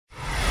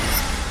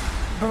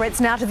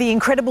It's now to the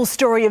incredible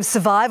story of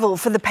survival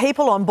for the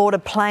people on board a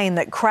plane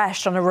that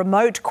crashed on a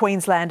remote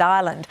Queensland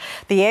island.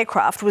 The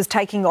aircraft was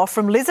taking off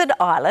from Lizard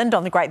Island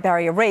on the Great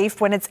Barrier Reef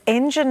when its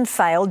engine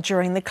failed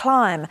during the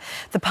climb.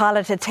 The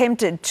pilot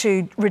attempted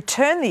to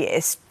return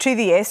to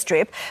the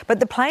airstrip, but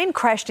the plane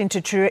crashed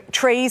into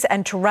trees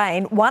and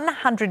terrain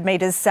 100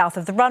 metres south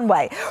of the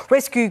runway.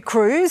 Rescue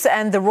crews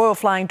and the Royal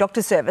Flying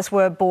Doctor Service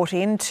were brought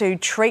in to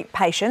treat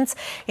patients,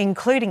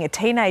 including a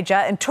teenager,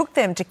 and took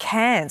them to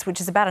Cairns,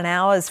 which is about an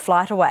hour's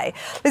flight away.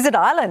 Lizard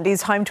Island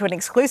is home to an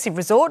exclusive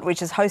resort which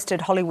has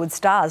hosted Hollywood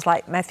stars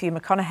like Matthew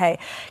McConaughey,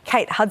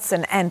 Kate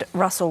Hudson and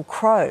Russell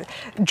Crowe.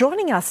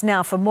 Joining us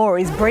now for more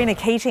is Brina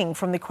Keating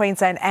from the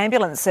Queensland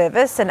Ambulance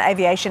Service and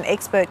aviation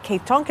expert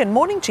Keith Tonkin.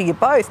 Morning to you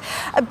both.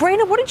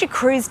 Brina, what did your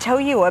crews tell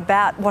you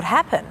about what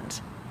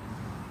happened?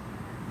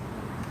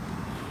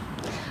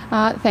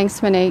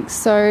 Thanks, Monique.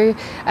 So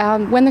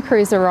when the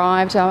crews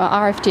arrived,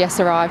 RFDS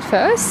arrived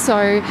first. So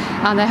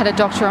they had a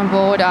doctor on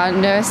board,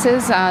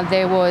 nurses.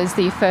 There was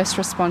the first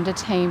responder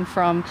team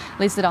from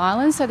Lizard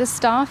Island. So the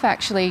staff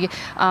actually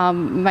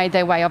made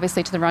their way,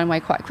 obviously, to the runway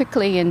quite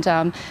quickly, and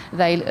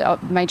they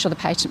made sure the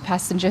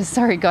passengers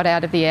got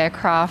out of the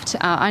aircraft.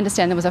 I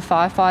understand there was a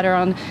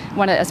firefighter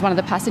as one of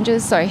the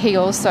passengers, so he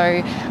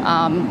also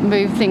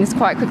moved things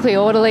quite quickly,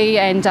 orderly,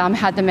 and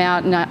had them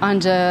out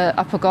under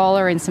a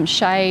pergola in some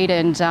shade,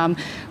 and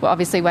we're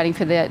obviously waiting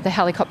for the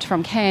helicopter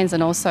from Cairns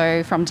and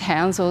also from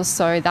Townsville.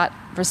 So that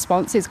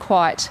response is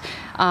quite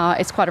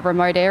a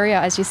remote area,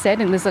 as you said,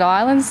 in Lizard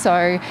Island.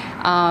 So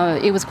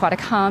it was quite a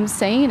calm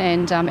scene,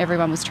 and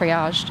everyone was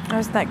triaged. Oh,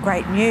 isn't that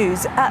great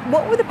news?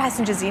 What were the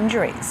passengers'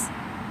 injuries?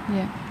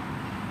 Yeah.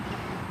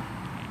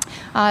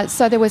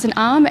 So there was an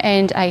arm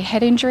and a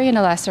head injury and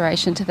a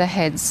laceration to the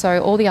head.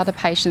 So all the other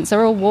patients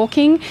are all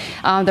walking.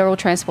 They're all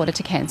transported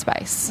to Cairns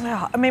base.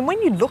 Wow. I mean,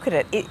 when you look at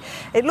it,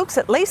 it looks,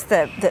 at least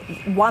the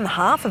one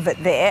half of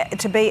it there,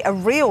 to be a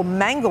real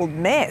mangled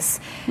mess.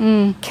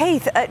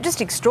 Keith,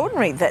 just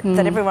extraordinary that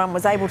everyone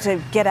was able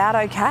to get out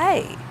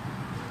okay.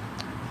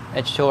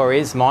 It sure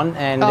is, Mon,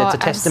 and it's a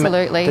testament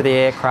to the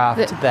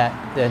aircraft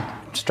that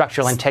the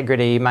structural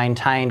integrity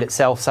maintained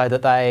itself so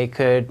that they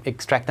could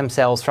extract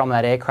themselves from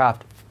that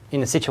aircraft in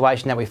the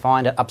situation that we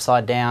find it,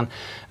 upside down,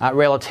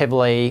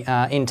 relatively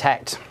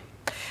intact.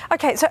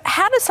 Okay, so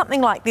how does something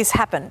like this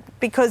happen?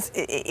 Because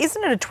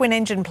isn't it a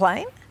twin-engine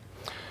plane?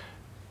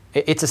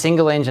 It's a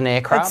single-engine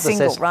aircraft. It's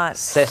single, right.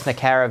 Cessna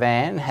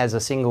Caravan has a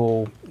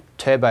single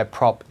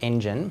turboprop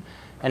engine.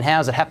 And how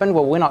has it happened?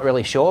 Well, we're not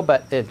really sure,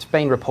 but it's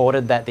been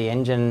reported that the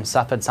engine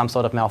suffered some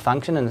sort of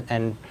malfunction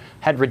and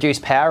had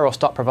reduced power or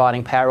stopped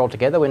providing power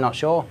altogether. We're not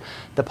sure.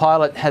 The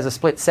pilot has a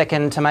split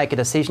second to make a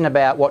decision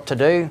about what to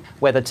do,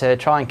 whether to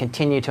try and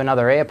continue to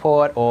another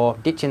airport or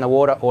ditch in the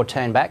water or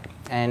turn back.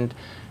 And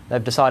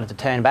they've decided to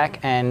turn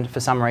back and for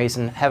some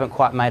reason haven't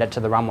quite made it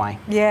to the runway.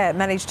 Yeah,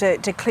 managed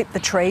to clip the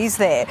trees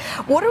there.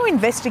 What are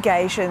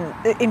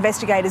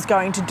investigators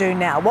going to do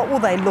now? What will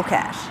they look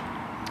at?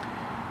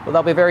 Well,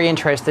 they'll be very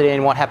interested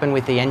in what happened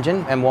with the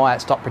engine and why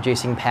it stopped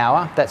producing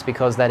power. That's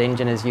because that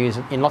engine is used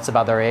in lots of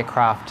other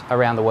aircraft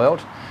around the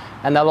world.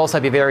 And they'll also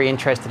be very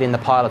interested in the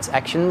pilot's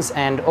actions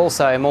and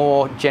also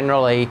more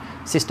generally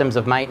systems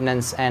of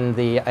maintenance and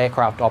the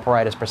aircraft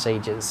operator's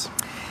procedures.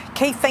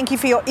 Keith, thank you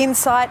for your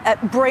insight.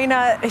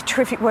 Brina,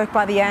 terrific work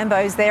by the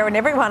Ambos there and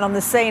everyone on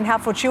the scene. How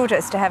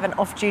fortuitous to have an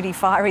off-duty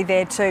fiery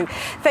there too.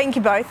 Thank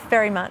you both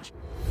very much.